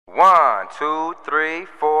1, 2, 3,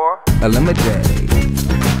 4. ElimiDATE.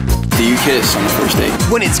 Do you kiss on the first date?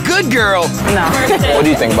 When it's good girl. No. What do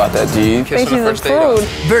you think about that? Do you kiss on the first date?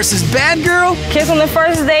 Versus bad girl. Kiss on the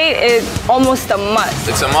first date is almost a must.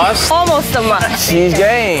 It's a must? Almost a must. She's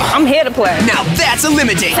game. I'm here to play. Now that's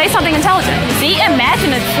ElimiDATE. Say something intelligent. Be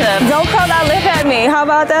imaginative. Don't curl that lip at me. How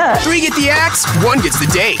about that? 3 get the axe, 1 gets the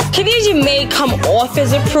date. Khadeja may come off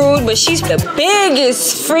as a prude, but she's the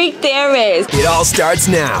biggest freak there is. It all starts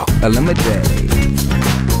now. ElimiDATE.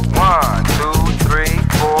 1, 2, 3,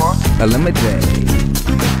 4. ElimiDATE.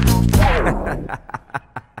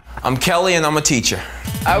 I'm Kelly and I'm a teacher.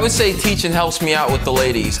 I would say teaching helps me out with the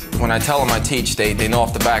ladies. When I tell them I teach, they know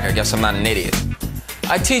off the back, I guess I'm not an idiot.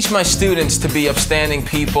 I teach my students to be upstanding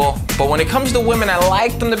people, but when it comes to women, I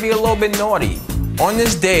like them to be a little bit naughty. On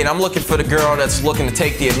this date, I'm looking for the girl that's looking to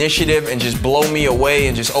take the initiative and just blow me away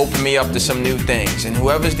and just open me up to some new things. And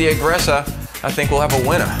whoever's the aggressor, I think we'll have a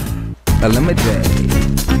winner. ElimiDATE.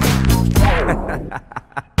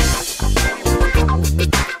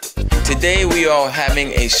 Today we are having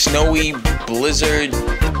a snowy blizzard,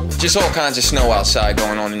 just all kinds of snow outside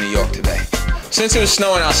going on in New York today. Since it was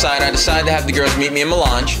snowing outside, I decided to have the girls meet me in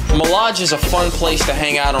Melange. Melange is a fun place to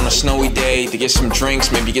hang out on a snowy day, to get some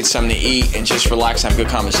drinks, maybe get something to eat, and just relax and have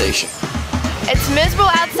good conversation. It's miserable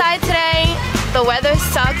outside today. The weather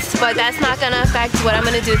sucks, but that's not gonna affect what I'm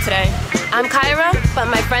gonna do today. I'm Kyra, but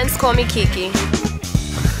my friends call me Kiki.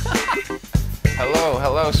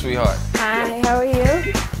 Hello, sweetheart. Hi, how are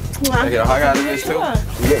you? Can I get a hug out of this too?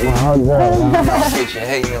 You get my hug out. I'll get you.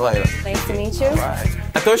 Hey, you later. Nice to meet you. Right.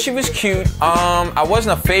 I thought she was cute. I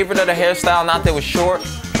wasn't a favorite of the hairstyle, not that it was short,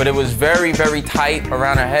 but it was very, very tight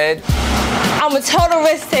around her head. I'm a total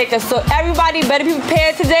risk taker, so everybody better be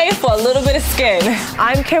prepared today for a little bit of skin.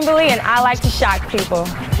 I'm Kimberly, and I like to shock people.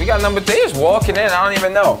 We got number 3 is walking in. I don't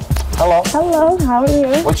even know. Hello. Hello, how are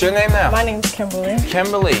you? What's your name now? My name's Kimberly.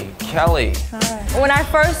 Kimberly. Kelly. Hi. When I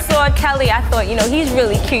first saw Kelly, I thought, he's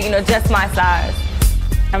really cute, just my size.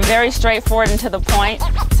 I'm very straightforward and to the point,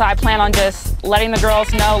 so I plan on just letting the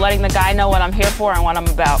girls know, letting the guy know what I'm here for and what I'm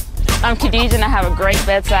about. I'm Khadeja and I have a great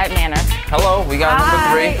bedside manner. Hello, we got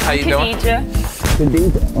number 3. How you doing?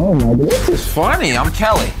 Khadeja. Oh my God, this is funny. I'm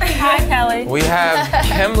Kelly. Hi, Kelly. We have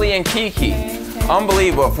Kimberly and Kiki.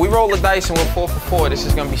 Unbelievable. If we roll the dice and we're 4 for 4, this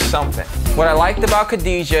is gonna be something. What I liked about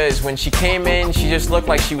Khadeja is when she came in, she just looked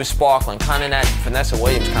like she was sparkling, kind of that Vanessa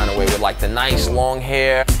Williams kind of way with like the nice long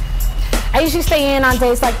hair. I usually stay in on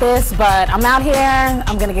days like this, but I'm out here,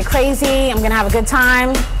 I'm gonna get crazy, I'm gonna have a good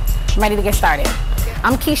time, I'm ready to get started.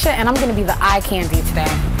 I'm Kisha, and I'm gonna be the eye candy today.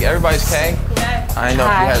 Everybody's K? Yes. I know if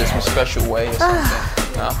you had some special way or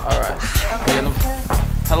something. No? All right. Okay.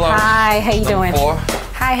 Hello. Hi, how you doing? 4.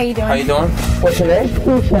 Hi, how you doing? How you doing? What's your name?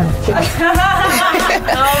 Kisha.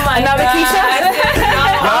 Oh my Another God. Kisha?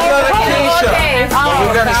 Another Kisha. Okay. But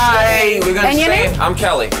we're gonna stay. I'm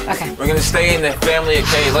Kelly. Okay. We're gonna stay in the family of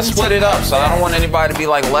K. Let's split it up, so I don't want anybody to be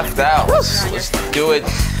like left out. Let's do it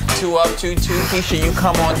 2 up, 2, 2. Kisha, you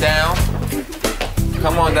come on down.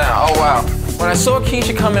 Come on down. Oh wow. When I saw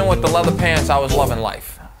Kisha come in with the leather pants, I was loving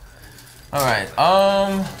life. All right.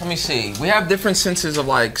 Let me see. We have different senses of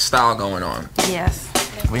like style going on. Yes.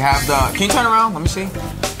 We have the. Can you turn around? Let me see.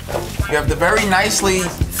 We have the very nicely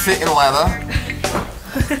fitting leather.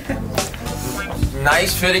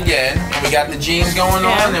 Nice fit again. And we got the jeans going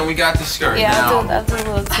on, and we got the skirt. Yeah, now, I'll do a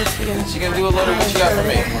little too. she gonna do a little. What you got for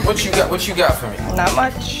me? What you got for me? Not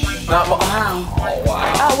much. Not much. Oh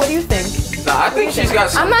wow. Oh, what do you think? Nah, I think she's got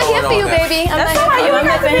I'm something not here going for you, on there. baby. I'm That's not all here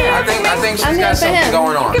right, for you. I think she's I'm got here for something him.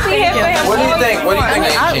 going on. Be here for him. What do you think? What do you think,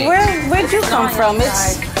 AG? Where'd you come from?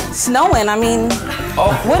 It's snowing, I mean,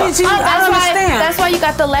 Oh, what did you, I don't understand. That's why you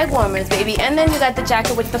got the leg warmers, baby. And then you got the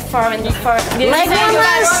jacket with the fur and the fur. Leg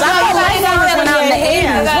warmers? I thought leg warmers went out in the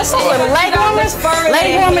 80s. What's up with leg warmers?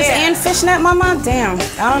 Leg warmers and fishnet, mama? Damn,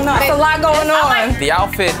 I don't know. There's a lot going on. The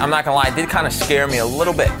outfit, I'm not gonna lie, did kind of scare me a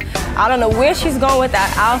little bit. I don't know where she's going with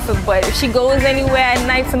that outfit, but if she goes anywhere at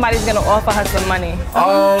night, somebody's gonna offer her some money.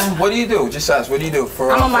 What do you do? Just ask. What do you do for?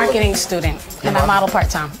 I'm a marketing student, and I model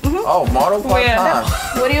part-time. Oh, model part-time.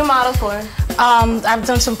 What do you model for? I've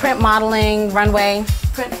done some print modeling, runway.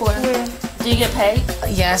 Print for? Do you get paid?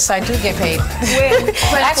 Yes, I do get paid.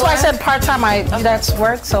 That's why I said part-time. That's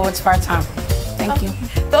work, so it's part-time. Thank you.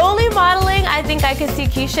 The only modeling I think I could see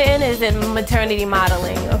Kisha in is in maternity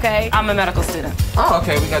modeling, okay? I'm a medical student. Oh,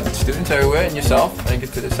 okay. We got students everywhere. And yourself? I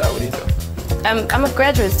get to decide. What do you do? I'm a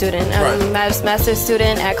graduate student. I'm a master's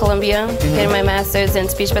student at Columbia, getting my master's in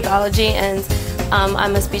speech pathology, and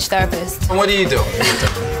I'm a speech therapist. And what do you do?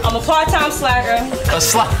 I'm a part-time slagger. A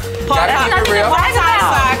Gotta keep it real.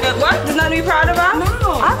 What? There's nothing to be proud about?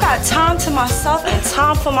 No. I got time to myself and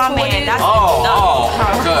time for my man. That's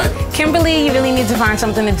good. Kimberly, you really need to find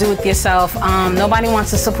something to do with yourself. Nobody wants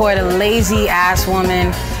to support a lazy ass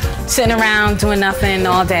woman sitting around doing nothing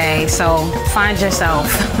all day. So find yourself.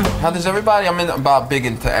 How does everybody? I'm about big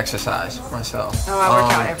into exercise myself. Oh, I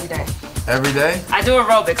work out every day. Every day? I do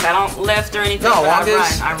aerobics. I don't lift or anything. No, but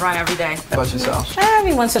I run every day. How about yourself?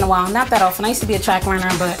 Every once in a while, not that often. I used to be a track runner,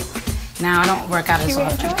 but now I don't work out as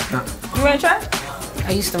often. You run track?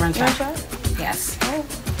 I used to run track. Yes.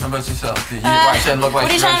 How about yourself? Do you look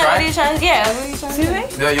like you run track? What are you trying to? Yeah. What are you trying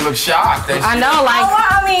to do? Yeah, you look shocked. I know, like.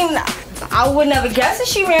 I mean, I would never guess that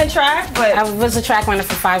she ran track, but I was a track runner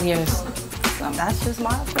for 5 years. That's just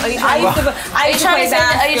my. Are you trying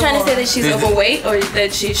to say that she's overweight or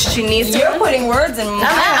that she needs to? You're putting words in my mouth.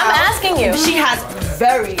 I'm asking you. She has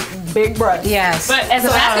very big breasts. Yes. But as a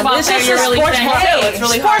basketball player, you're really thin too. It's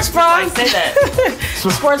really hard to say that.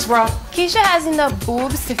 Sports bra. Keisha has enough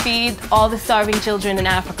boobs to feed all the starving children in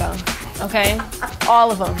Africa. Okay?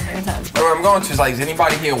 All of them. Where I'm going to is like, is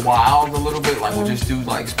anybody here wild a little bit? Like, we'll just do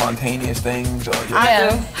like spontaneous things? Or just,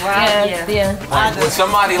 I do. Yeah. Like, would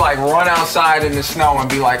somebody like run outside in the snow and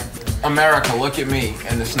be like, America, look at me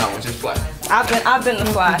in the snow and just like. I've been the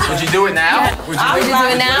Flash. Would you do it now? Yeah. Would you do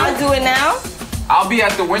it now? I'll do it now. I'll be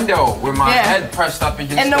at the window with my head pressed up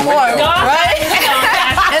against the window. Right?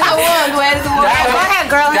 In the warm. Where's the warm? Go ahead,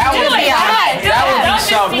 girl. That would be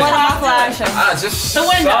something. What am I flashing? Just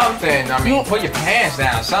something. I mean, put your pants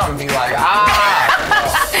down. Something. Be like,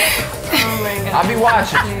 I'll be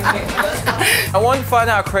watching. I wanted to find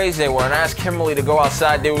out how crazy they were, and I asked Kimberly to go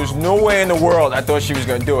outside. There was no way in the world I thought she was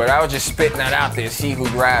gonna do it. I was just spitting that out there to see who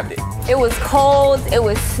grabbed it. It was cold, it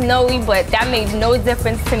was snowy, but that made no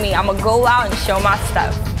difference to me. I'm gonna go out and show my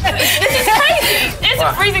stuff. This is crazy. It's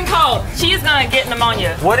freezing cold. She's gonna get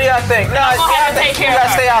pneumonia. What do y'all think? No, I'm gonna have to take care you of gotta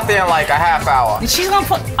her. stay out there in like a half hour. She's gonna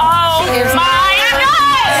put. Oh my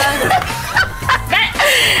God!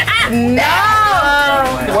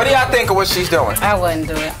 No. What do y'all think of what she's doing? I wouldn't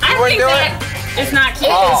do it. I think that it's not cute.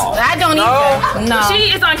 I don't either. No.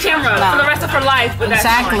 She is on camera for the rest of her life with that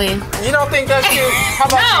Exactly. You don't think that's cute? How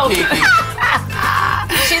about you, Kiki?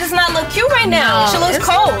 She does not look cute right now. She looks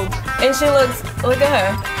cold. And she looks, look at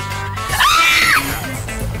her.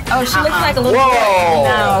 Oh, she looks like a little girl.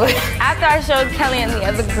 No. After I showed Kelly and the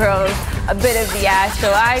other girls a bit of the ass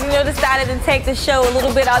show, I decided to take the show a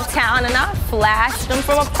little bit uptown and I flashed them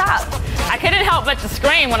from up top. I couldn't help but to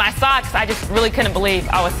scream when I saw it because I just really couldn't believe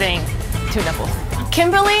I was seeing 2 nipples.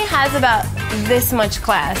 Kimberly has about this much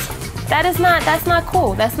class. That's not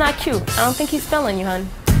cool. That's not cute. I don't think he's feeling you, hun.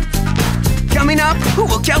 Coming up, who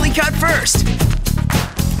will Kelly cut first?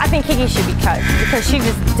 I think Kiki should be cut because she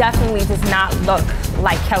just definitely does not look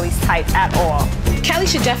like Kelly's type at all. Kelly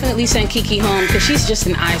should definitely send Kiki home because she's just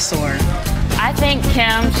an eyesore. I think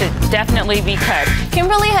Kim should definitely be cut.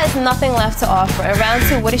 Kimberly has nothing left to offer. In round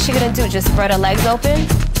 2, what is she gonna do? Just spread her legs open?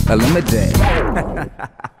 ElimiDATE.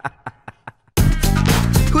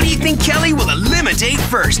 Who do you think Kelly will eliminate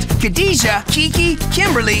first? Khadeja, Kiki,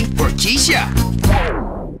 Kimberly, or Kisha?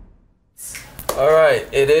 All right,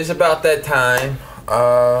 it is about that time.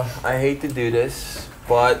 I hate to do this,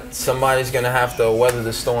 but somebody's gonna have to weather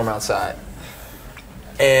the storm outside.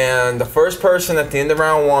 And the first person at the end of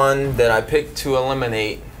round 1 that I picked to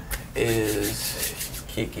eliminate is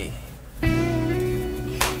Kiki.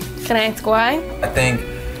 Can I ask why? I think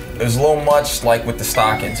it was a little much, like with the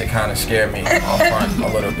stockings. It kind of scared me up front a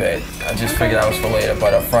little bit. I just figured that was for later,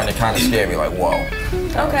 but up front it kind of scared me, like, whoa.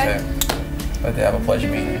 Okay. But they have a pleasure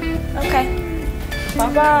meeting you. Okay.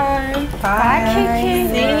 Bye-bye. Bye, Kiki.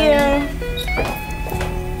 See you.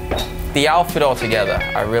 The outfit altogether,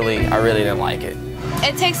 I really didn't like it.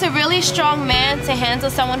 It takes a really strong man to handle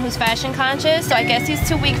someone who's fashion conscious, so I guess he's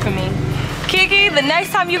too weak for me. Kiki, the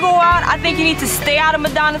next time you go out, I think you need to stay out of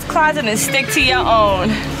Madonna's closet and stick to your own.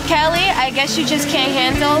 Kelly, I guess you just can't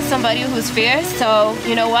handle somebody who's fierce, so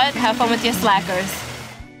you know what? Have fun with your slackers.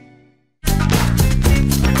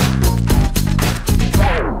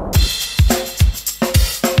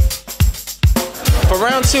 For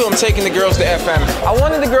round 2, I'm taking the girls to FM. I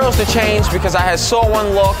wanted the girls to change because I had saw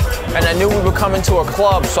one look and I knew we were coming to a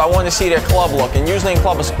club, so I wanted to see their club look. And usually in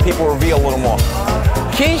clubs, people reveal a little more.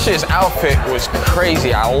 Keisha's outfit was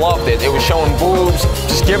crazy. I loved it. It was showing boobs,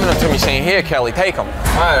 just giving them to me, saying, "Here, Kelly, take them."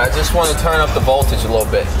 All right, I just want to turn up the voltage a little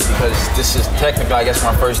bit because this is technically, I guess,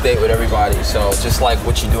 my first date with everybody. So just like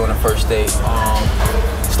what you do on a first date.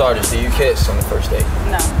 Starters, do you kiss on the first date?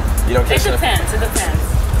 No. You don't kiss? It depends. It depends.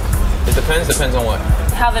 It depends? Depends on what?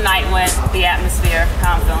 How the night went, the atmosphere,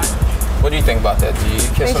 how I'm feeling. What do you think about that? Do you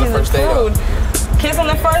kiss on the first date? Kiss on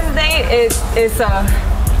the first date is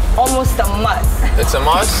almost a must. It's a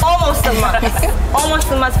must? Almost a must.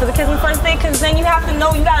 Almost a must for the kiss on the first date, because then you have to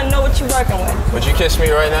know, you gotta know what you're working with. Would you kiss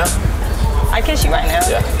me right now? I kiss you right now?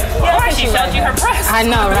 Yeah. Yeah, I She showed you her breast. I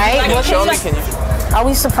know, right? Show me, can you? Are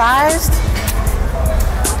we surprised?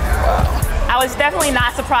 I was definitely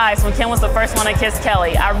not surprised when Kim was the first one to kiss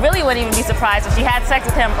Kelly. I really wouldn't even be surprised if she had sex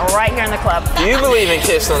with him right here in the club. Do you believe in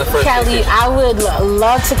kissing on the first Kelly, date? I would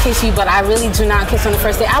love to kiss you, but I really do not kiss on the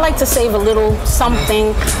first date. I like to save a little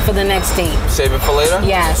something for the next date. Save it for later?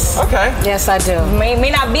 Yes. Okay. Yes, I do.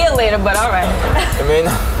 May not be a later, but all right. I mean,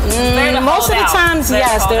 most of the times,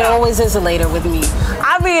 yes, there always is a later with me.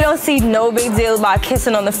 I really don't see no big deal about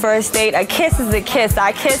kissing on the first date. A kiss is a kiss.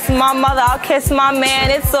 I kiss my mother, I'll kiss my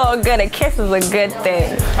man. It's all good. A kiss is a good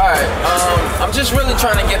thing. all right, I'm just really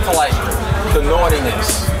trying to get to like the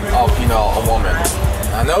naughtiness of, you know, a woman.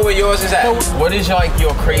 I know where yours is at. What is like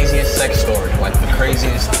your craziest sex story? Like the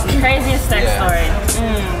craziest? Craziest sex story.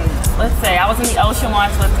 Let's say I was in the ocean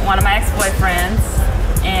once with one of my ex-boyfriends,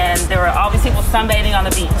 and there were all these people sunbathing on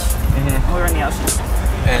the beach. We were in the ocean.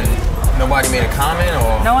 And nobody made a comment,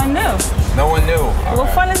 or? No one knew. No one knew. What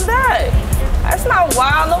fun is that? That's not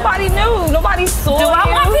wild. Nobody knew. Nobody saw you. Do I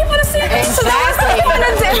want people to see this? Exactly.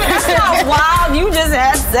 That's not wild. You just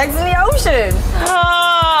had sex in the ocean.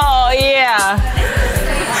 Oh, yeah.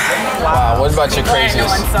 Wow. What about your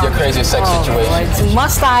craziest sex situation?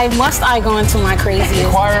 Must I go into my craziest?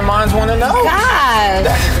 Inquiring minds want to know. God.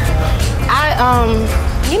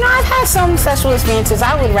 You know, I've had some sexual experiences.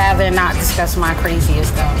 I would rather not discuss my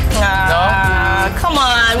craziest though. No? Come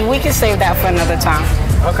on. We can save that for another time.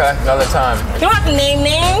 Okay, another time. You don't have to name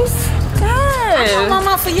names. Good.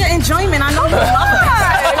 Mama, for your enjoyment, I know you love it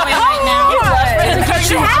right now. Because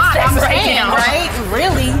you hot, I'm saying, right?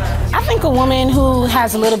 Really? I think a woman who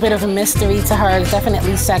has a little bit of a mystery to her is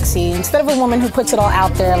definitely sexy, instead of a woman who puts it all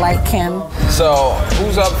out there like Kim. So,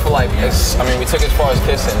 who's up for like, I mean, we took as far as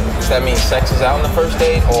kissing. Does that mean sex is out on the first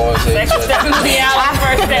date, or is it Sex is definitely out on the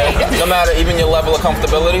first date. no matter even your level of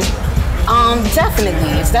comfortability?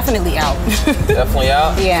 Definitely. It's definitely out. Definitely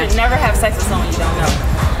out? Yeah. You should never have sex with someone you don't know.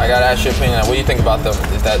 I gotta ask your opinion. What do you think about them?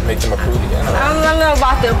 Does that make them a prude again? I don't know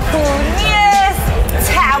about the prude. Yes.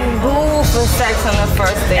 Taboo for sex on the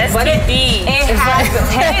first date. STD. It has to.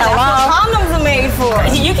 Hey, that's what condoms are made for.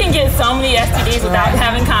 You can get so many STDs without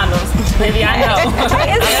having condoms. Maybe I know. I'm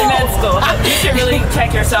in med school. You should really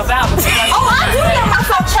check yourself out. Oh, I do get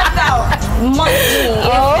myself checked out monthly.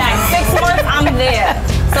 In 6 months, I'm there.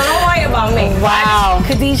 So don't worry about me. Wow.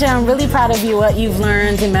 Khadeja, I'm really proud of you, what you've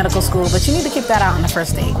learned in medical school, but you need to keep that out on the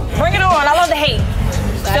first date. Bring it on. I love the hate.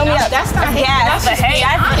 Fill me up. That's not hate. That's the hate.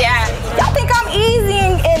 Yeah. Y'all think I'm easy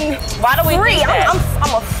and Why do we free? think that?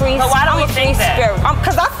 I'm a free. But why do we think that?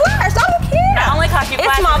 Because I flash. I don't care. Not only because you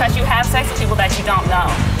flash, because you have sex with people that you don't know.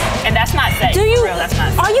 And that's not safe. Do you? For real, that's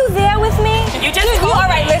not safe. Are you there with me? You just all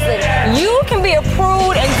right, listen. You can be a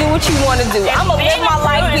prude and do what you want to do. I'm gonna live my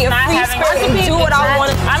life, be a free spirit, and do what I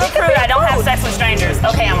want to do. I'm a prude. I don't have sex with strangers.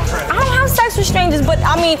 Okay, I'm a prude. I don't have sex with strangers, but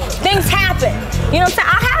I mean, things happen. You know what I'm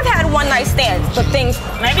saying? I have had one night stands, but things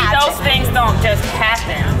Maybe happen. those things don't just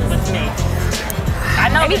happen with me. I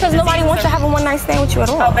know. Maybe because nobody wants to have a one night stand with you at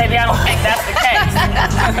all. Oh, baby, I don't think that's the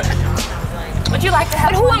case. Would you like to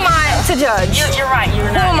have? But who am I to judge? You're right.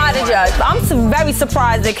 Who am I to judge? I'm very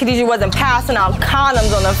surprised that Khadeja wasn't passing out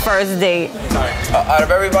condoms on the first date. Out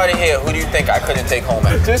of everybody here, who do you think I couldn't take home?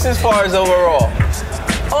 Just as far as overall.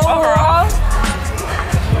 Overall?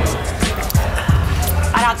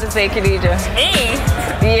 I'd have to say Khadeja. Me?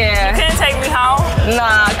 Yeah. You couldn't take me home?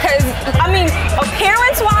 Nah, because, I mean,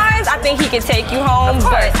 appearance-wise, I think he could take you home,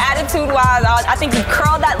 but attitude-wise, I think he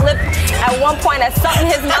curled that lip at one point at something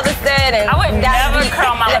his mother said. And I would never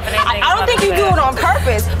curl my lip at anything. I don't think you do it on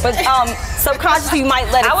purpose, but subconsciously you might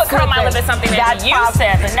let it I would curl my lip at something that you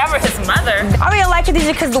said, but never his mother. I really like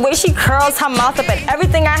Khadeja because the way she curls her mouth up at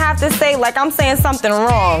everything I have to say, like I'm saying something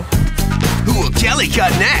wrong. Who will Kelly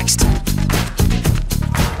cut next?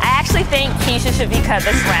 I actually think Kisha should be cut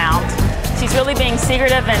this round. She's really being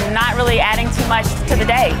secretive and not really adding too much to the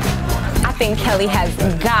day. I think Kelly has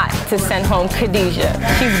got to send home Khadeja.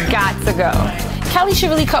 She's got to go. Kelly should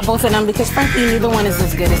really cut both of them because frankly, neither one is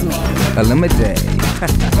as good as me. ElimiDATE.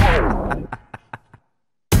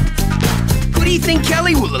 Who do you think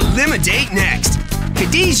Kelly will eliminate next?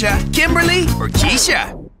 Khadeja, Kimberly, or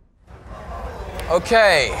Kisha?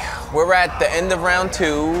 Okay, we're at the end of round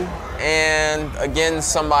 2. And again,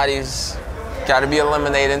 somebody's got to be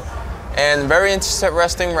eliminated. And very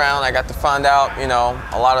interesting round. I got to find out, you know,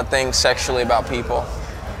 a lot of things sexually about people.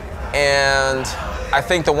 And I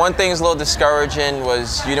think the one thing that's a little discouraging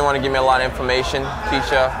was you didn't want to give me a lot of information,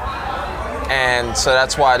 Kisha. And so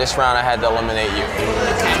that's why this round I had to eliminate you.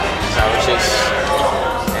 So it's just,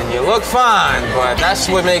 and you look fine, but that's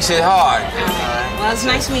what makes it hard. Well, it's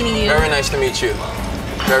nice meeting you. Very nice to meet you.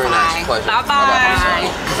 Very nice. Pleasure.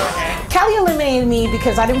 Bye-bye. Kelly eliminated me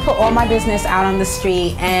because I didn't put all my business out on the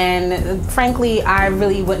street, and frankly, I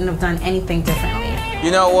really wouldn't have done anything differently.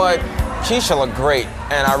 You know what? Kisha looked great,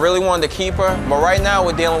 and I really wanted to keep her, but right now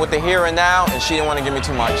we're dealing with the here and now, and she didn't want to give me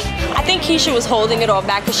too much. I think Kisha was holding it all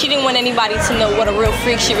back because she didn't want anybody to know what a real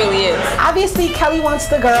freak she really is. Obviously, Kelly wants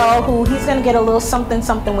the girl who he's gonna get a little something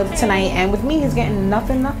something with tonight, and with me, he's getting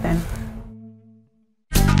nothing.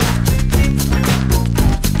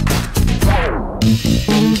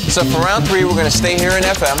 So for round 3, we're gonna stay here in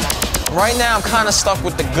FM. Right now, I'm kind of stuck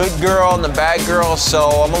with the good girl and the bad girl, so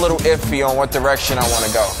I'm a little iffy on what direction I want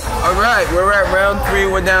to go. All right, we're at round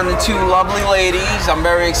 3. We're down to 2 lovely ladies. I'm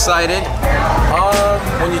very excited.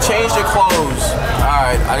 When you changed your clothes, all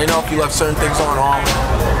right, I didn't know if you left certain things on or off.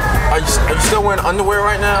 Are you still wearing underwear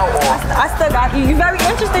right now, or? I still got you. You very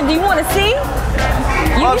interested? Do you want to see?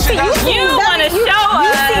 You want to show us? You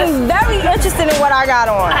seem very interested in what I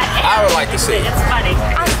got on. I would like to see. It's funny.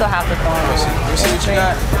 I still have the phone. Let me see what you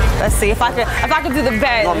got. Let's see if I could do the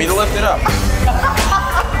bed. You want me to lift it up?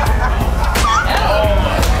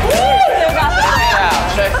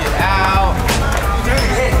 Check it out.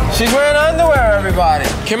 She's wearing underwear, everybody.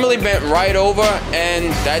 Kimberly bent right over,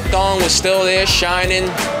 and that thong was still there, shining,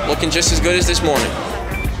 looking just as good as this morning.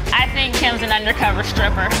 I think Kim's an undercover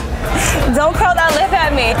stripper. Don't curl that lip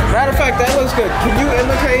at me. Matter of fact, that looks good. Can you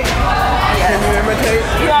imitate? Can you imitate?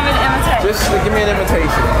 You want me to imitate? Just give me an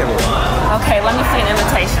imitation, Kimberly. Okay, let me see an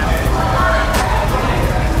imitation.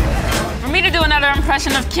 For me to do another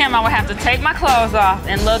impression of Kim, I would have to take my clothes off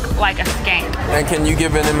and look like a skank. And can you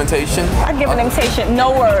give an imitation? I give an imitation,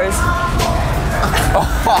 no words.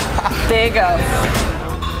 There you go.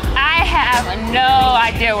 I have no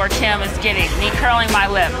idea where Kim is getting me curling my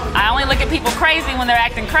lip. I only look at people crazy when they're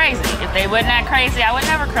acting crazy. If they wouldn't act crazy, I would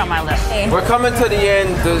never curl my lip. We're coming to the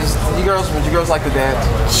end. Would you girls like to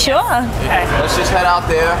dance? Sure. Okay. Let's just head out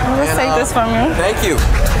there. Let's take this from you. Thank you.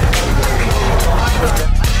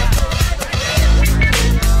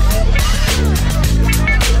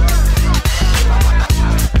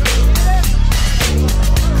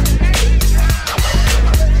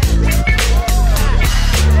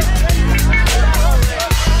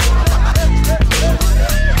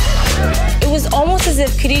 Almost as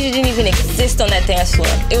if Khadeja didn't even exist on that dance floor.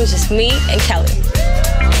 It was just me and Kelly.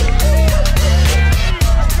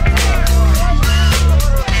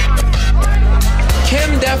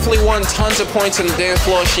 Kim definitely won tons of points on the dance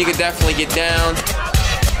floor. She could definitely get down.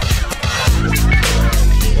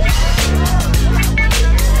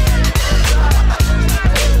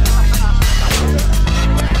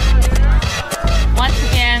 Once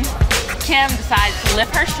again, Kim decides to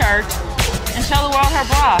lift her shirt and show the world her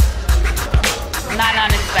bra. Not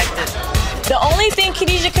unexpected. The only thing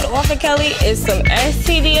Khadeja could offer Kelly is some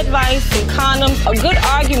STD advice, some condoms, a good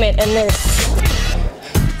argument, and this.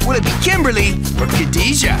 Will it be Kimberly or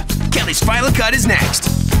Khadeja? Kelly's final cut is next.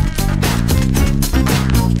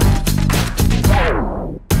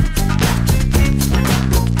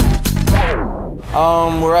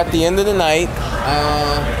 We're at the end of the night.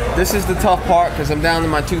 This is the tough part because I'm down to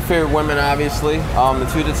my 2 favorite women, obviously. The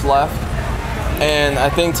 2 that's left. And I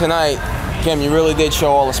think tonight, Kim, you really did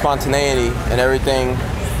show all the spontaneity and everything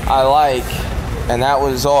I like, and that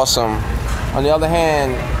was awesome. On the other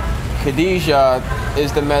hand, Khadeja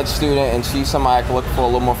is the med student, and she's somebody I could look for a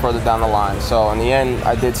little more further down the line. So in the end,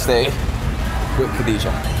 I did stay with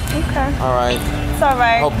Khadeja. Okay. All right. It's all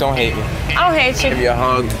right. Hope don't hate me. I don't hate you. Give you a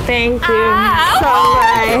hug. Thank you. It's all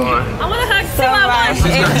right. I want to hug It's all right.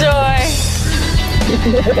 Enjoy.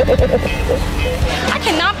 I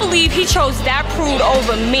cannot believe he chose that prude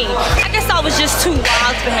over me. I guess I was just too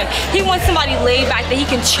wild for him. He wants somebody laid back that he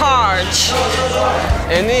can charge.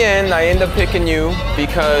 In the end, I end up picking you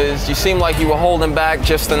because you seem like you were holding back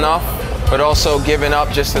just enough, but also giving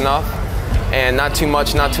up just enough. And not too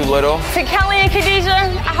much, not too little. To Kelly and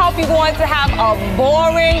Khadeja, I hope you're going to have a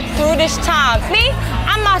boring, prudish time. Me,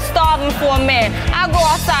 I'm not starving for a man. I'll go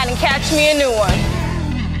outside and catch me a new one.